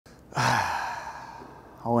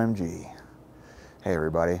OMG. Hey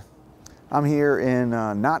everybody. I'm here in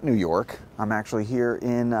not New York. I'm actually here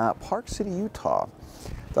in Park City, Utah.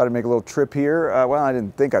 Thought I'd make a little trip here. Well, I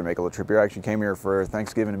didn't think I'd make a little trip here. I actually came here for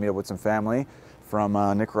Thanksgiving to meet up with some family from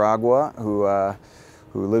Nicaragua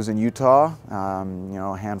who lives in Utah. You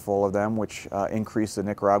know, a handful of them, which increased the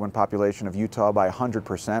Nicaraguan population of Utah by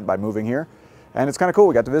 100% by moving here. And it's kind of cool.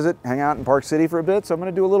 We got to visit, hang out in Park City for a bit. So I'm going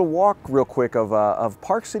to do a little walk real quick of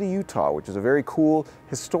Park City, Utah, which is a very cool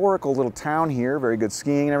historical little town here. Very good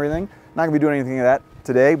skiing and everything. Not going to be doing anything of that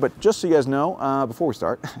today, but just so you guys know, before we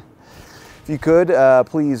start, if you could,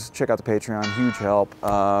 please check out the Patreon. Huge help.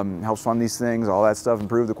 Helps fund these things, all that stuff,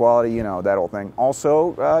 improve the quality, you know, that whole thing.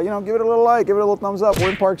 Also, you know, give it a little like, give it a little thumbs up.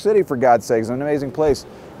 We're in Park City, for God's sakes. It's an amazing place.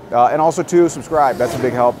 And also, too, subscribe. That's a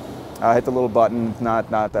big help. Hit the little button. Not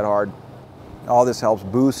that hard. All this helps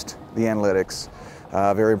boost the analytics.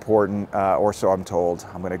 Very important, or so I'm told.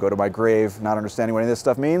 I'm going to go to my grave not understanding what any of this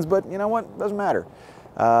stuff means, but you know what? Doesn't matter.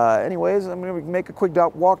 Anyways, I'm going to make a quick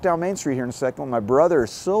walk down Main Street here in a second with my brother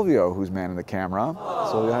Silvio, who's manning the camera.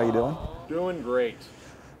 Silvio, how you doing? Doing great.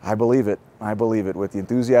 I believe it. I believe it. With the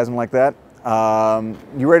enthusiasm like that.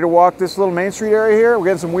 You ready to walk this little Main Street area here? We're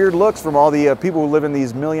getting some weird looks from all the people who live in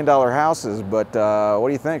these $1 million houses, but what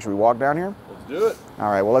do you think? Should we walk down here? Let's do it.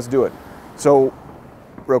 All right, well, let's do it. So,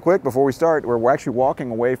 real quick, before we start, we're actually walking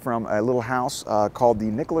away from a little house called the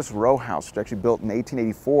Nicholas Rowe House, which actually built in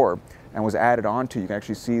 1884 and was added onto. You can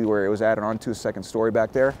actually see where it was added onto a second story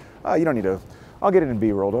back there. You don't need to, I'll get it in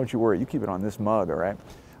B-roll, don't you worry. You keep it on this mug, all right?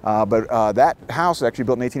 But that house is actually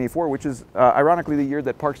built in 1884, which is ironically the year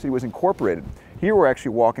that Park City was incorporated. Here we're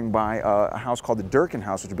actually walking by a house called the Durkin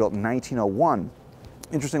House, which was built in 1901.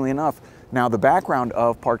 Interestingly enough, now the background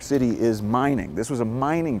of Park City is mining. This was a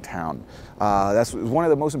mining town. That's one of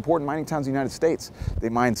the most important mining towns in the United States. They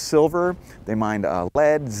mined silver, they mined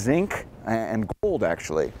lead, zinc, and gold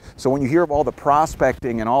actually. So when you hear of all the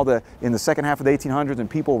prospecting and all the, in the second half of the 1800s and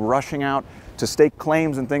people rushing out to stake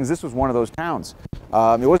claims and things, this was one of those towns.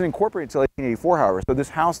 It wasn't incorporated until 1884, however. So this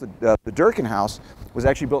house, the Durkin House, was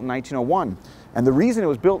actually built in 1901. And the reason it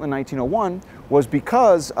was built in 1901 was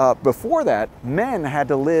because before that, men had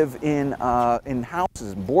to live in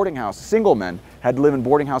houses, boarding houses. Single men had to live in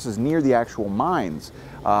boarding houses near the actual mines.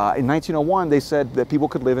 In 1901, they said that people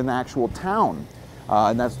could live in the actual town,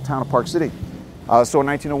 and that's the town of Park City. So in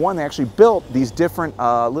 1901, they actually built these different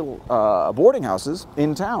little boarding houses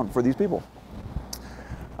in town for these people.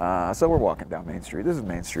 So we're walking down Main Street. This is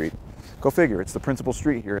Main Street. Go figure, it's the principal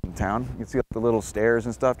street here in town. You can see the little stairs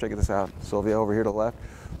and stuff. Check this out, Sylvia over here to the left.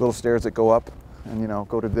 Little stairs that go up and, you know,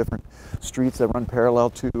 go to different streets that run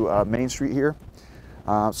parallel to Main Street here.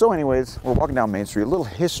 So anyways, we're walking down Main Street. A little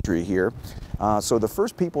history here. So the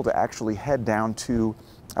first people to actually head down to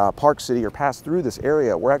Park City or pass through this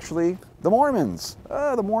area were actually the Mormons.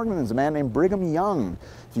 The Mormons, a man named Brigham Young.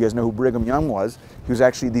 If you guys know who Brigham Young was, he was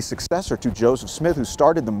actually the successor to Joseph Smith, who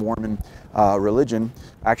started the Mormon religion,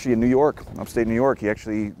 actually in New York, upstate New York. He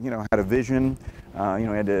actually, you know, had a vision. You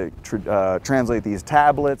know, he had to translate these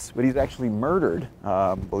tablets, but he's actually murdered,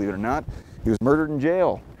 believe it or not. He was murdered in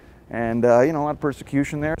jail. And, you know, a lot of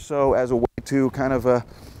persecution there. So as a way to kind of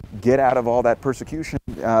get out of all that persecution,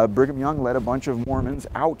 Brigham Young led a bunch of Mormons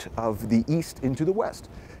out of the east into the west.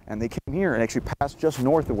 And they came here and actually passed just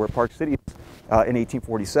north of where Park City is in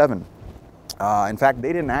 1847. In fact,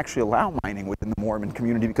 they didn't actually allow mining within the Mormon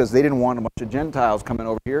community because they didn't want a bunch of Gentiles coming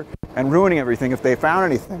over here and ruining everything if they found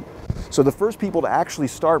anything. So the first people to actually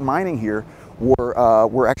start mining here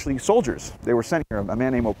were actually soldiers. They were sent here. A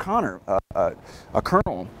man named O'Connor, a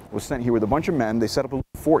colonel, was sent here with a bunch of men. They set up a little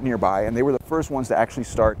fort nearby, and they were the first ones to actually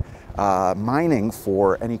start mining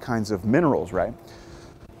for any kinds of minerals, right?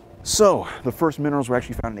 So the first minerals were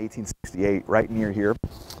actually found in 1868, right near here,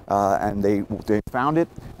 and they found it.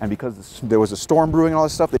 And because there was a storm brewing and all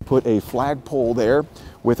this stuff, they put a flagpole there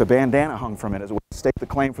with a bandana hung from it as a way to stake the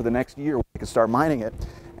claim for the next year when they could start mining it.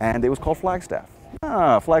 And it was called Flagstaff.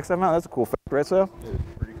 Flagstaff Mountain, that's a cool fact, right, so? It's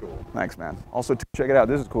pretty cool. Thanks, man. Also, check it out,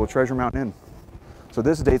 this is cool, Treasure Mountain Inn. So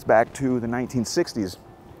this dates back to the 1960s.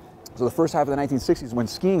 So the first half of the 1960s when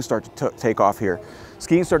skiing started to take off here.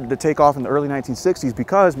 Skiing started to take off in the early 1960s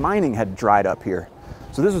because mining had dried up here.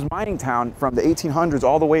 So this was mining town from the 1800s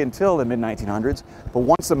all the way until the mid-1900s. But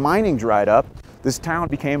once the mining dried up, this town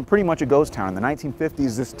became pretty much a ghost town. In the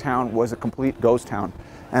 1950s, this town was a complete ghost town.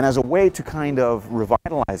 And as a way to kind of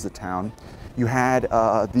revitalize the town, you had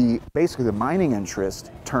basically the mining interest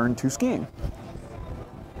turned to skiing.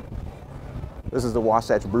 This is the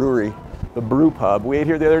Wasatch Brewery, the brew pub. We ate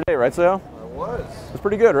here the other day, right, Sal? I was. It's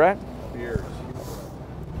pretty good, right? Beers.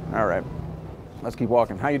 All right, let's keep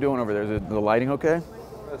walking. How you doing over there? Is the lighting okay?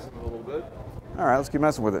 Messing with a little bit. All right, let's keep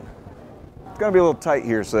messing with it. It's gonna be a little tight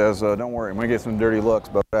here, says, don't worry, I'm gonna get some dirty looks,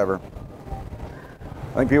 but whatever.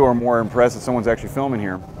 I think people are more impressed that someone's actually filming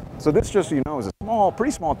here. So this, just so you know, is a small,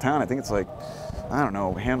 pretty small town. I think it's like, I don't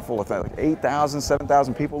know, a handful of, like 8,000,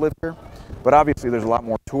 7,000 people live here. But obviously there's a lot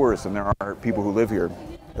more tourists than there are people who live here,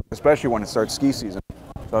 especially when it starts ski season.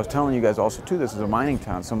 So I was telling you guys also too, this is a mining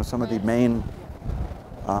town. Some of the main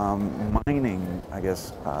mining, I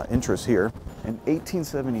guess, interests here. In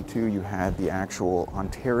 1872, you had the actual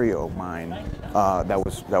Ontario mine that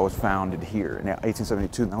was founded here in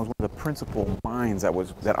 1872. And that was one of the principal mines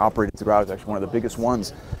that operated throughout. It was actually one of the biggest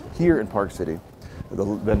ones here in Park City.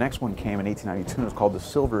 The next one came in 1892, and it was called the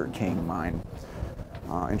Silver King Mine.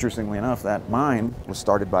 Interestingly enough, that mine was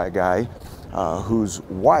started by a guy whose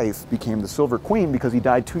wife became the Silver Queen because he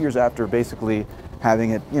died 2 years after basically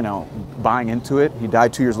having it, you know, buying into it. He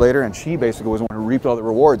died 2 years later, and she basically was the one who reaped all the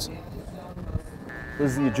rewards.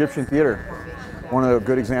 This is the Egyptian Theater, one of a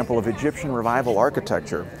good example of Egyptian revival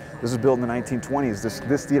architecture. This was built in the 1920s.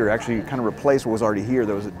 This theater actually kind of replaced what was already here.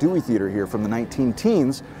 There was a Dewey Theater here from the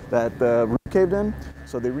 19-teens that the roof caved in,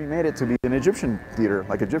 so they remade it to be an Egyptian theater,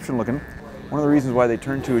 like Egyptian looking. One of the reasons why they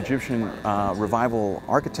turned to Egyptian revival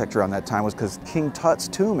architecture around that time was because King Tut's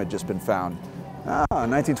tomb had just been found.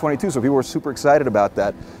 1922, so people were super excited about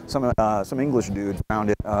that. Some English dude found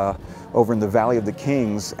it over in the Valley of the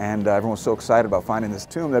Kings, and everyone was so excited about finding this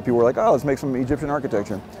tomb that people were like, oh, let's make some Egyptian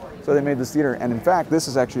architecture. So they made this theater, and in fact, this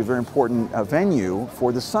is actually a very important venue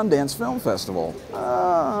for the Sundance Film Festival.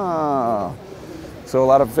 So a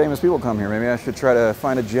lot of famous people come here. Maybe I should try to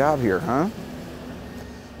find a job here, huh?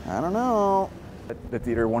 I don't know. The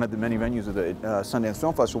theater, one of the many venues of the Sundance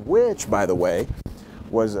Film Festival, which, by the way,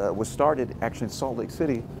 was started actually in Salt Lake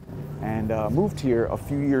City and moved here a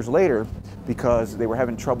few years later because they were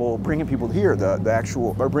having trouble bringing people here,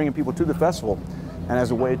 or bringing people to the festival. And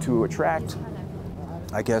as a way to attract,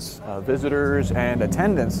 I guess, visitors and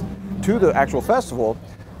attendance to the actual festival,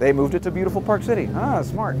 they moved it to beautiful Park City. Ah,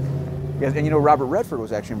 smart. Yes, and you know Robert Redford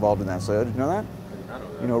was actually involved in that, so did you know that? I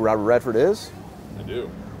don't know. You know who Robert Redford is? I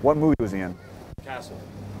do. What movie was he in? Castle.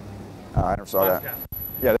 I never saw that. Castle.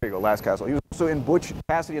 Yeah, there you go, Last Castle. He was also in Butch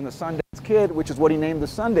Cassidy and the Sundance Kid, which is what he named the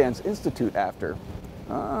Sundance Institute after.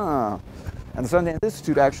 And the Sundance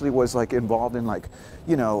Institute actually was like involved in like,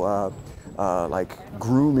 you know, like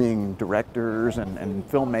grooming directors and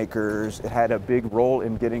filmmakers. It had a big role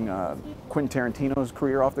in getting Quentin Tarantino's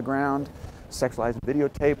career off the ground. Sexualized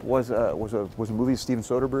Videotape was a movie of Steven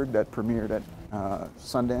Soderbergh that premiered at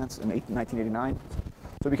Sundance in 1989.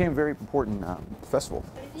 So it became a very important festival.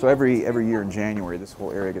 So every year in January, this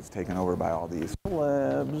whole area gets taken over by all these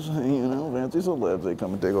celebs, you know, fancy celebs. They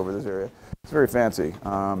come and take over this area. It's very fancy.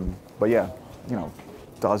 But yeah, you know,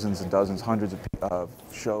 dozens and dozens, hundreds of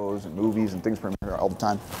shows and movies and things premiere here all the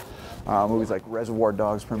time. Movies like Reservoir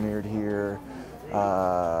Dogs premiered here.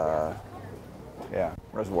 Yeah,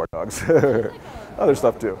 Reservoir Dogs. Other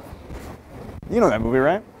stuff too. You know that movie,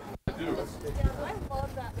 right? I do.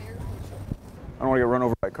 I don't want to get run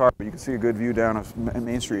over by a car, but you can see a good view down of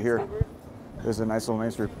Main Street here. There's a nice little Main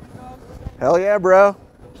Street. Hell yeah, bro.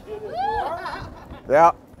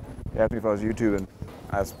 Yeah. You asked me if I was YouTubing.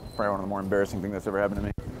 That's probably one of the more embarrassing things that's ever happened to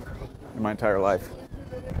me in my entire life.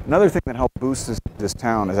 Another thing that helped boost this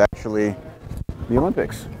town is actually the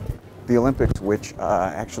Olympics. The Olympics, which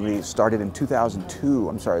actually started in 2002.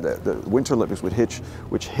 I'm sorry, the Winter Olympics,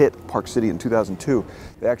 which hit Park City in 2002.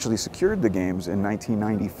 They actually secured the games in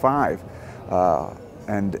 1995.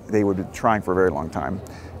 And they were trying for a very long time.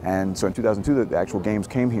 And so in 2002, the actual games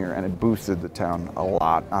came here, and it boosted the town a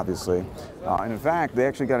lot, obviously. And in fact, they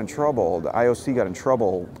actually got in trouble. The IOC got in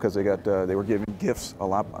trouble because they were given a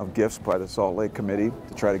lot of gifts by the Salt Lake Committee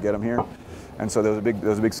to try to get them here. And so there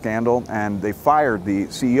was a big scandal, and they fired the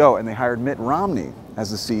CEO, and they hired Mitt Romney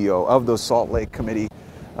as the CEO of the Salt Lake Committee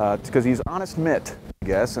because he's Honest Mitt, I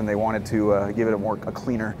guess, and they wanted to give it a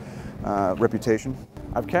cleaner reputation.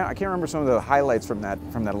 I can't remember some of the highlights from that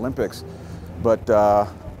Olympics, but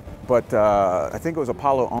I think it was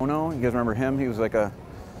Apollo Ono. You guys remember him? He was like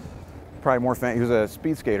probably more famous. He was a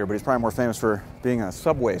speed skater, but he's probably more famous for being a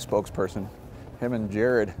Subway spokesperson. Him and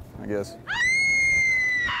Jared, I guess.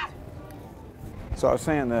 So I was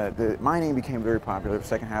saying that the mining became very popular the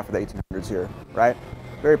second half of the 1800s here, right?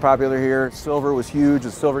 Very popular here. Silver was huge.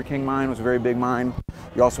 The Silver King mine was a very big mine.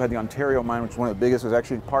 You also had the Ontario mine, which was one of the biggest. It was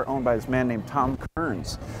actually part owned by this man named Tom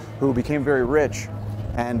Kearns, who became very rich.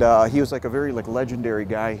 And he was like a very legendary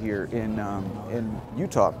guy here in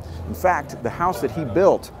Utah. In fact, the house that he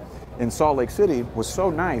built in Salt Lake City was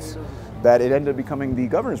so nice that it ended up becoming the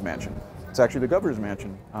governor's mansion. It's actually the governor's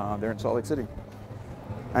mansion there in Salt Lake City.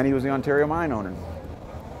 And he was the Ontario mine owner.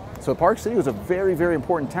 So Park City was a very, very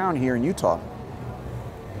important town here in Utah.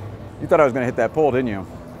 You thought I was going to hit that pole, didn't you?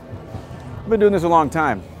 I've been doing this a long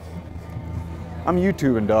time. I'm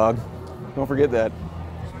YouTubing, dog. Don't forget that.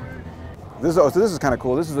 So this is kind of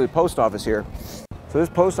cool. This is the post office here. So this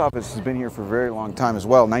post office has been here for a very long time as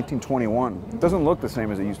well, 1921. It doesn't look the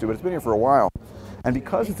same as it used to, but it's been here for a while. And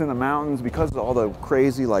because it's in the mountains, because of all the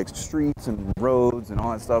crazy like streets and roads and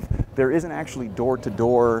all that stuff, there isn't actually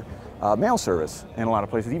door-to-door mail service in a lot of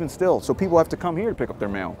places, even still. So people have to come here to pick up their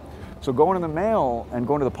mail. So going in the mail and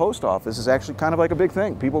going to the post office is actually kind of like a big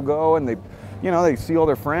thing. People go and they see all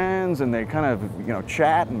their friends and they kind of,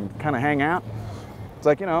 chat and kind of hang out. It's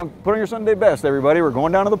like, put on your Sunday best, everybody. We're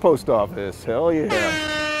going down to the post office. Hell yeah.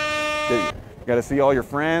 You got to see all your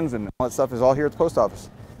friends and all that stuff is all here at the post office.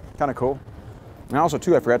 Kind of cool. And also,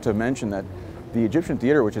 too, I forgot to mention that the Egyptian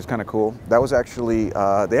Theater, which is kind of cool, that was actually,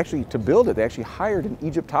 to build it, they actually hired an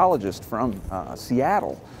Egyptologist from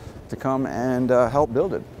Seattle to come and help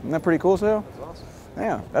build it. Isn't that pretty cool, Sal? That's awesome.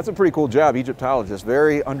 Yeah, that's a pretty cool job, Egyptologist.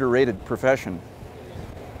 Very underrated profession.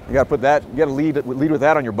 You got to put that, you got to lead with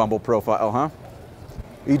that on your Bumble profile, huh?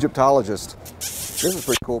 Egyptologist. This is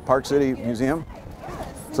pretty cool. Park City Museum.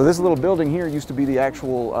 So this little building here used to be the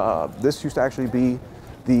actual, this used to actually be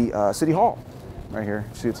the City Hall right here.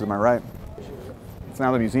 See, it's to my right. It's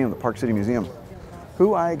now the museum, the Park City Museum,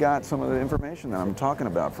 who I got some of the information that I'm talking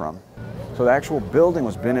about from. So the actual building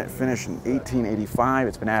was finished in 1885.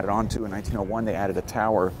 It's been added on to in 1901. They added a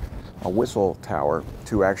tower, a whistle tower,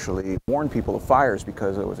 to actually warn people of fires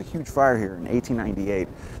because there was a huge fire here in 1898.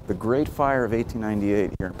 The Great Fire of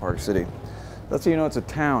 1898 here in Park City. That's how you know it's a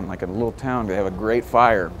town, like a little town. They have a great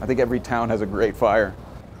fire. I think every town has a great fire.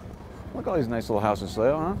 Look at all these nice little houses,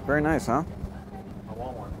 Leo, huh? Very nice, huh? I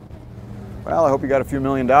want one. Well, I hope you got a few $1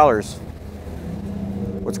 million.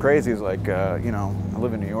 What's crazy is like, I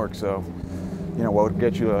live in New York, so, what would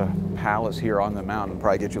get you a palace here on the mountain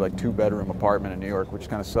probably get you like 2-bedroom apartment in New York, which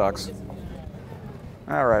kind of sucks.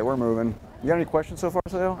 All right, we're moving. You got any questions so far,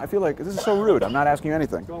 Leo? I feel like this is so rude. I'm not asking you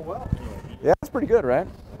anything. It's going well. Yeah, that's pretty good, right?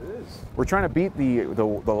 It is. We're trying to beat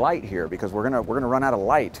the light here because we're gonna run out of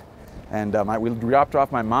light, and we dropped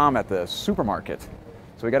off my mom at the supermarket,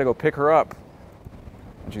 so we got to go pick her up,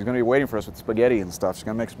 and she's gonna be waiting for us with spaghetti and stuff. She's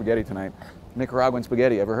gonna make spaghetti tonight, Nicaraguan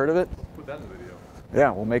spaghetti. Ever heard of it? Put that in the video.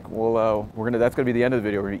 Yeah, that's gonna be the end of the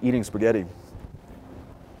video. We're gonna be eating spaghetti.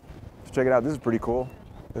 So check it out. This is pretty cool.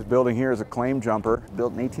 This building here is a claim jumper,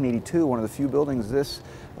 built in 1882. One of the few buildings. This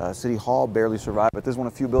City Hall barely survived, but this is one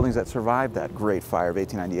of the few buildings that survived that Great Fire of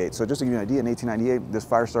 1898. So just to give you an idea, in 1898, this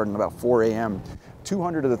fire started at about 4 a.m.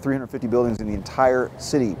 200 of the 350 buildings in the entire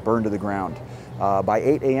city burned to the ground. By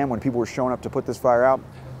 8 a.m., when people were showing up to put this fire out,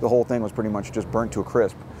 the whole thing was pretty much just burnt to a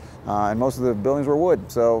crisp. And most of the buildings were wood,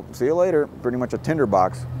 so see you later. Pretty much a tinder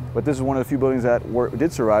box. But this is one of the few buildings that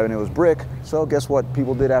did survive, and it was brick. So guess what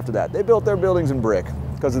people did after that? They built their buildings in brick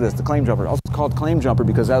because of this, the claim jumper. Also called claim jumper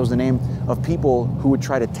because that was the name of people who would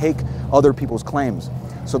try to take other people's claims.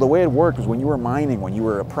 So the way it worked was when you were mining, when you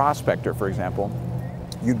were a prospector, for example,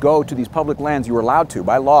 you'd go to these public lands. You were allowed to,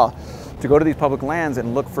 by law, to go to these public lands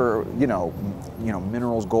and look for,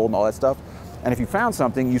 minerals, gold, and all that stuff. And if you found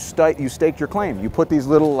something, you staked your claim. You put these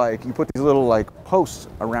little posts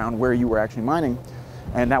around where you were actually mining,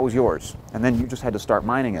 and that was yours. And then you just had to start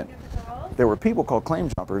mining it. There were people called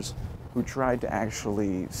claim jumpers who tried to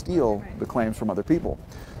actually steal the claims from other people.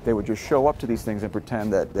 They would just show up to these things and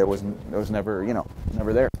pretend that there was never,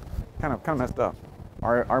 never there. Kind of messed up.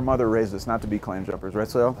 Our mother raised us not to be claim jumpers, right,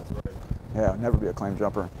 Sal? That's right. Yeah, never be a claim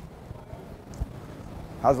jumper.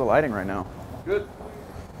 How's the lighting right now? Good.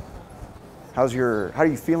 How are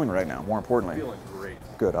you feeling right now, more importantly? Feeling great.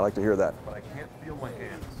 Good, I like to hear that. But I can't feel my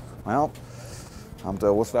hands. Well,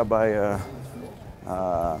 we'll stop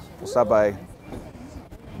by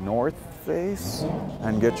North Face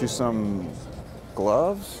and get you some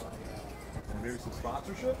gloves. Maybe some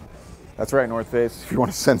sponsorship? That's right, North Face. If you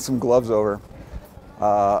want to send some gloves over.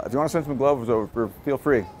 Feel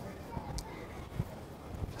free.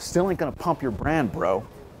 Still ain't gonna pump your brand, bro,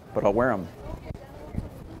 but I'll wear them.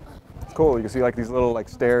 It's cool. You can see like these little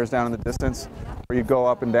stairs down in the distance where you go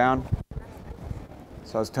up and down.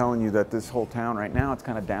 So I was telling you that this whole town right now, it's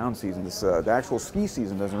kind of down season. The actual ski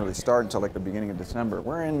season doesn't really start until like the beginning of December.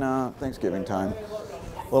 We're in Thanksgiving time.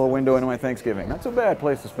 Little window into my Thanksgiving. Not so bad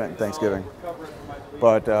place to spend Thanksgiving.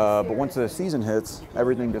 But once the season hits,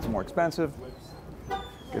 everything gets more expensive,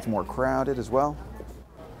 gets more crowded as well.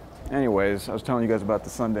 Anyways, I was telling you guys about the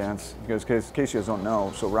Sundance, because in case you guys don't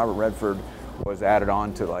know, so Robert Redford was added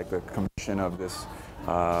on to like the commission of this,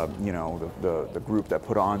 the group that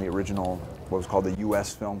put on the original what was called the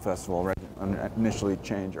U.S. Film Festival, right? Initially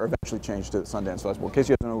changed, or eventually changed to the Sundance Festival. In case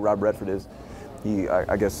you don't know who Rob Redford is,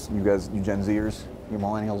 I guess you guys, you Gen Zers, you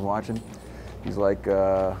millennials watching, he's like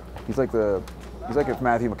if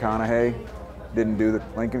Matthew McConaughey didn't do the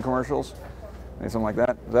Lincoln commercials, maybe something like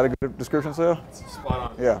that. Is that a good description, Sal?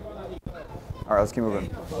 Spot on. Yeah. All right, let's keep moving.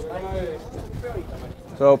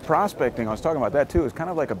 So prospecting, I was talking about that too, is kind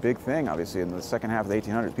of like a big thing, obviously, in the second half of the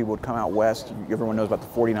 1800s. People would come out west. Everyone knows about the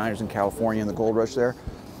 49ers in California and the gold rush there.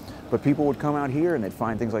 But people would come out here and they'd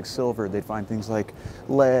find things like silver, they'd find things like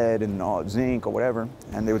lead and zinc or whatever,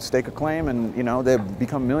 and they would stake a claim and, you know, they'd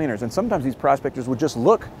become millionaires. And sometimes these prospectors would just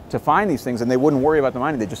look to find these things and they wouldn't worry about the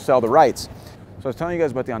mining, they'd just sell the rights. So I was telling you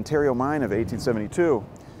guys about the Ontario mine of 1872.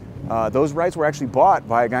 Those rights were actually bought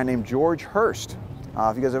by a guy named George Hearst.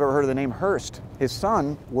 If you guys have ever heard of the name Hearst, his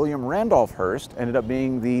son, William Randolph Hearst, ended up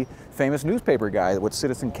being the famous newspaper guy, what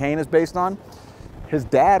Citizen Kane is based on. His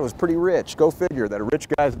dad was pretty rich. Go figure that a rich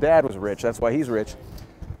guy's dad was rich. That's why he's rich.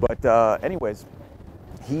 But anyways,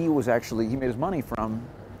 he made his money from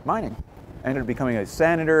mining. Ended up becoming a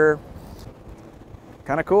senator.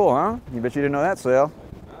 Kind of cool, huh? You bet you didn't know that, Sal.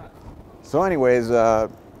 So anyways,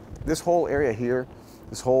 this whole area here,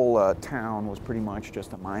 this whole town was pretty much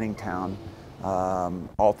just a mining town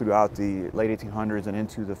all throughout the late 1800s and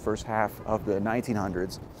into the first half of the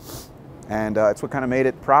 1900s. And it's what kind of made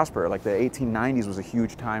it prosper. Like the 1890s was a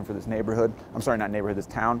huge time for this neighborhood. I'm sorry, not neighborhood, this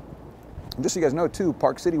town. And just so you guys know too,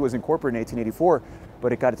 Park City was incorporated in 1884,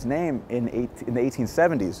 but it got its name in the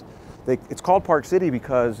 1870s. It's called Park City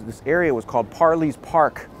because this area was called Parley's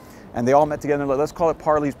Park. And they all met together and like, let's call it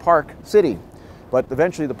Parley's Park City. But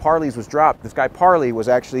eventually the Parleys was dropped. This guy Parley was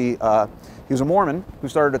actually, he was a Mormon who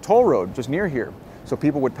started a toll road just near here. So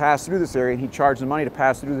people would pass through this area and he charged them money to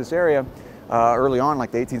pass through this area. Early on,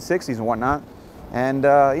 like the 1860s and whatnot. And,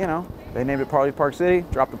 you know, they named it Parley's Park City,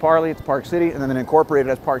 dropped the Parley, it's Park City, and then incorporated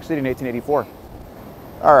it as Park City in 1884.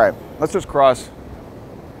 All right, let's just cross.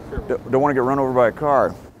 Don't want to get run over by a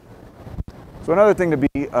car. So another thing to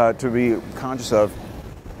be conscious of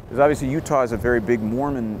is obviously Utah has a very big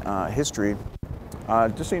Mormon history.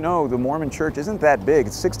 Just so you know, the Mormon church isn't that big.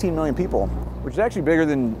 It's 16 million people, which is actually bigger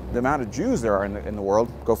than the amount of Jews there are in the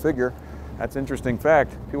world. Go figure. That's an interesting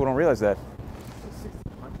fact. People don't realize that.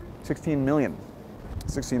 16 million.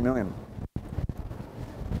 16 million.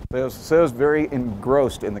 So I was very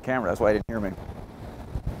engrossed in the camera. That's why I didn't hear me.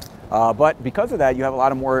 But because of that, you have a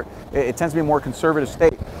lot of more, it tends to be a more conservative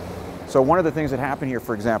state. So one of the things that happened here,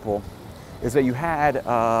 for example, is that you had,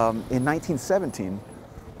 in 1917,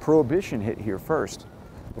 Prohibition hit here first,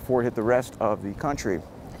 before it hit the rest of the country.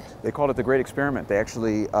 They called it the Great Experiment. They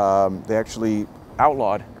actually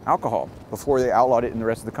outlawed alcohol before they outlawed it in the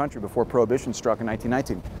rest of the country, before Prohibition struck in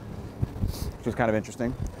 1919. Which is kind of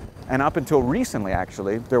interesting. And up until recently,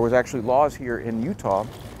 actually, there was actually laws here in Utah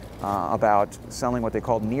about selling what they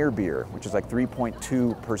called near beer, which is like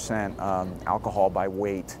 3.2% alcohol by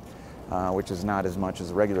weight, which is not as much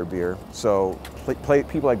as regular beer. So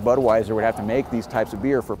people like Budweiser would have to make these types of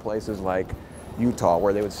beer for places like Utah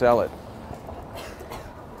where they would sell it.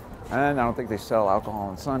 And I don't think they sell alcohol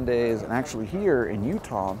on Sundays. And actually here in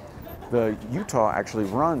Utah, Utah actually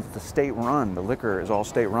runs, the state run, the liquor is all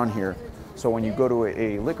state run here. So when you go to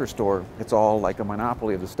a liquor store, it's all like a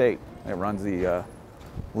monopoly of the state. It runs the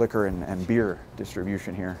liquor and beer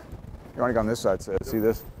distribution here. You want to go on this side, so see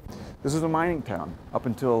this? This is a mining town up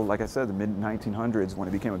until, like I said, the mid-1900s when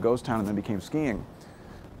it became a ghost town and then became skiing.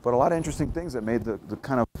 But a lot of interesting things that made the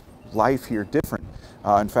kind of life here different.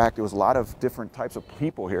 In fact, there was a lot of different types of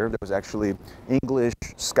people here. There was actually English,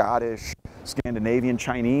 Scottish, Scandinavian,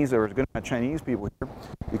 Chinese. There was a good amount of Chinese people here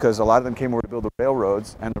because a lot of them came over to build the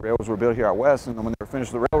railroads, and the railroads were built here out west, and then when they were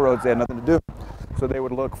finished with the railroads, they had nothing to do. So they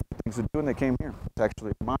would look for things to do, and they came here. It's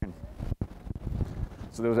actually a mine.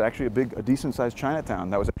 So there was actually a decent-sized Chinatown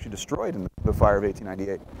that was actually destroyed in the fire of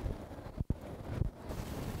 1898.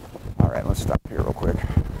 All right, let's stop here real quick.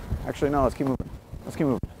 Actually, no, let's keep moving. Let's keep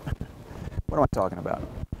moving. What am I talking about?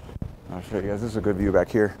 I'll show you guys. This is a good view back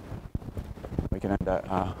here. We can end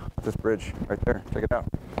at this bridge right there. Check it out.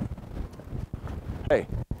 Hey,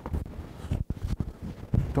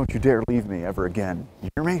 don't you dare leave me ever again. You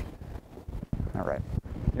hear me? All right.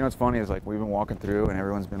 You know what's funny is like we've been walking through and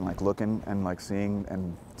everyone's been like looking and like seeing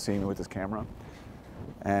me with this camera,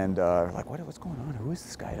 and like what's going on? Who is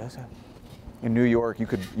this guy? In New York, you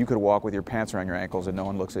could walk with your pants around your ankles and no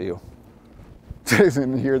one looks at you.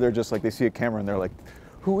 And here they're just like, they see a camera and they're like,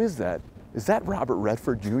 who is that? Is that Robert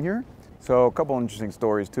Redford Jr.? So a couple interesting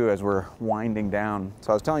stories too as we're winding down.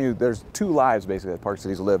 So I was telling you there's two lives basically that Park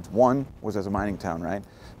City's lived. One was as a mining town, right?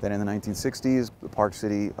 Then in the 1960s, the Park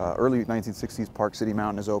City, early 1960s, Park City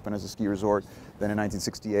Mountain is open as a ski resort. Then in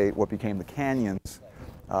 1968, what became the Canyons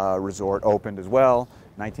Resort opened as well.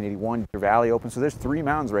 1981, Deer Valley opened. So there's three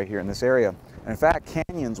mountains right here in this area. And in fact,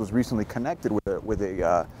 Canyons was recently connected with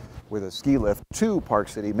a ski lift to Park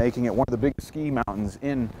City, making it one of the biggest ski mountains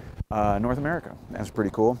in North America. That's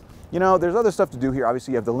pretty cool. You know, there's other stuff to do here.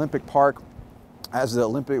 Obviously, you have the Olympic Park. As the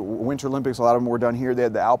Winter Olympics, a lot of them were done here. They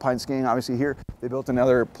had the alpine skiing, obviously here. They built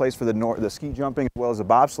another place for the ski jumping as well as the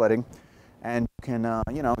bobsledding. And you can,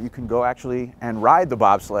 you know, you can go actually and ride the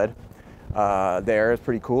bobsled there. It's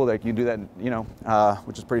pretty cool. Like you can do that, you know,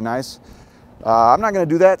 which is pretty nice. I'm not going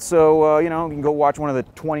to do that, so you know, you can go watch one of the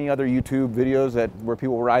 20 other YouTube videos where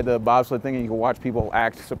people ride the bobsled thing, and you can watch people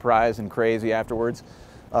act surprised and crazy afterwards.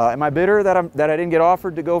 Am I bitter that I didn't get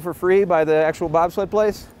offered to go for free by the actual bobsled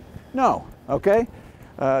place? No. Okay.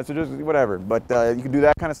 So just whatever. But you can do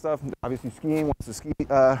that kind of stuff. Obviously, skiing once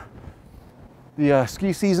the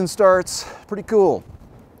ski season starts. Pretty cool.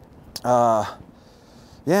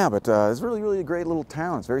 Yeah, but it's really a great little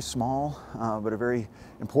town. It's very small, but a very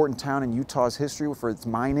important town in Utah's history for its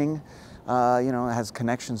mining. You know, it has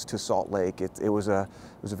connections to Salt Lake. It was a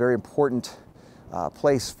very important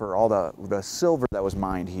place for all the silver that was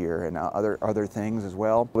mined here and other things as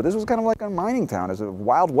well. But this was kind of like a mining town. It was a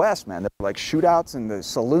Wild West, man. There were like shootouts and the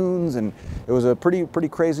saloons, and it was a pretty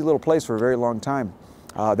crazy little place for a very long time.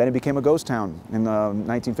 Then it became a ghost town in the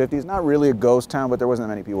 1950s. Not really a ghost town, but there wasn't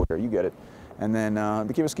that many people here. You get it. And then it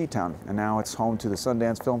became a ski town. And now it's home to the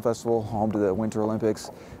Sundance Film Festival, home to the Winter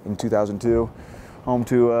Olympics in 2002, home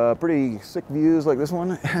to pretty sick views like this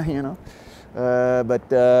one, you know.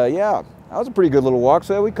 Yeah, that was a pretty good little walk.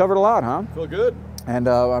 So we covered a lot, huh? Feel good. And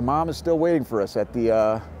our mom is still waiting for us at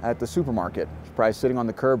the supermarket. She's probably sitting on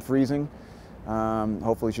the curb freezing.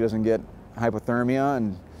 Hopefully she doesn't get hypothermia,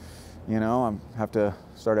 and you know, I have to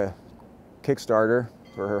start a Kickstarter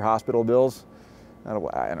for her hospital bills. I don't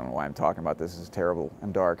know why I'm talking about this. This is terrible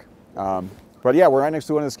and dark. But yeah, we're right next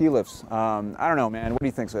to one of the ski lifts. I don't know, man. What do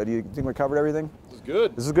you think, so? Do you think we covered everything? This is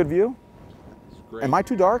good. This is a good view? This is great. Am I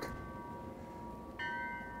too dark? I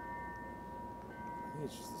think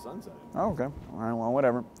it's just the sunset. Oh, okay. All right, well,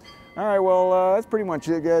 whatever. All right, well, that's pretty much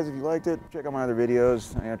it, guys. If you liked it, check out my other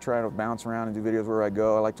videos. I try to bounce around and do videos where I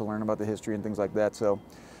go. I like to learn about the history and things like that, so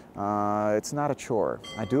it's not a chore.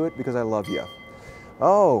 I do it because I love you.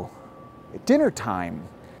 Oh, dinner time.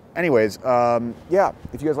 Anyways, yeah,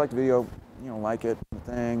 if you guys like the video, you know, like it,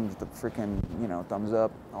 the freaking, you know, thumbs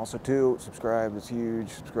up. Also, too, subscribe. It's huge.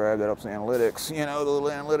 Subscribe. That helps the analytics. You know, the little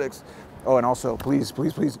analytics. Oh, and also, please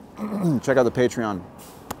check out the Patreon.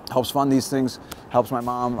 Helps fund these things. Helps my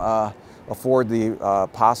mom afford the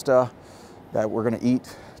pasta that we're gonna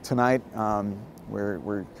eat tonight.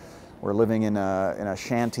 We're living in a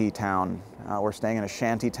shanty town. We're staying in a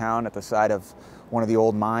shanty town at the side of one of the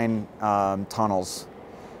old mine tunnels,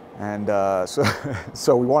 and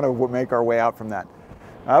so we want to make our way out from that.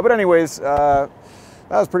 But anyways, that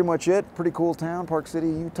was pretty much it. Pretty cool town, Park City,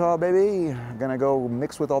 Utah, baby. Gonna go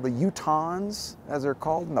mix with all the Utahns, as they're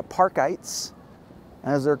called, and the Parkites,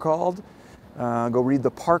 as they're called. Go read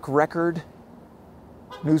the Park Record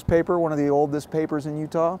newspaper, one of the oldest papers in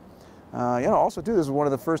Utah. You know, also too, this is one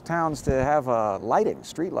of the first towns to have lighting,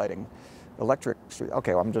 street lighting, electric street.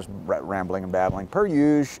 Okay, well, I'm just rambling and babbling, per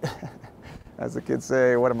usual, as the kids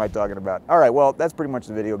say. What am I talking about? All right, well, that's pretty much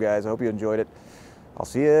the video, guys. I hope you enjoyed it. I'll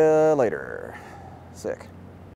see you later. Sick.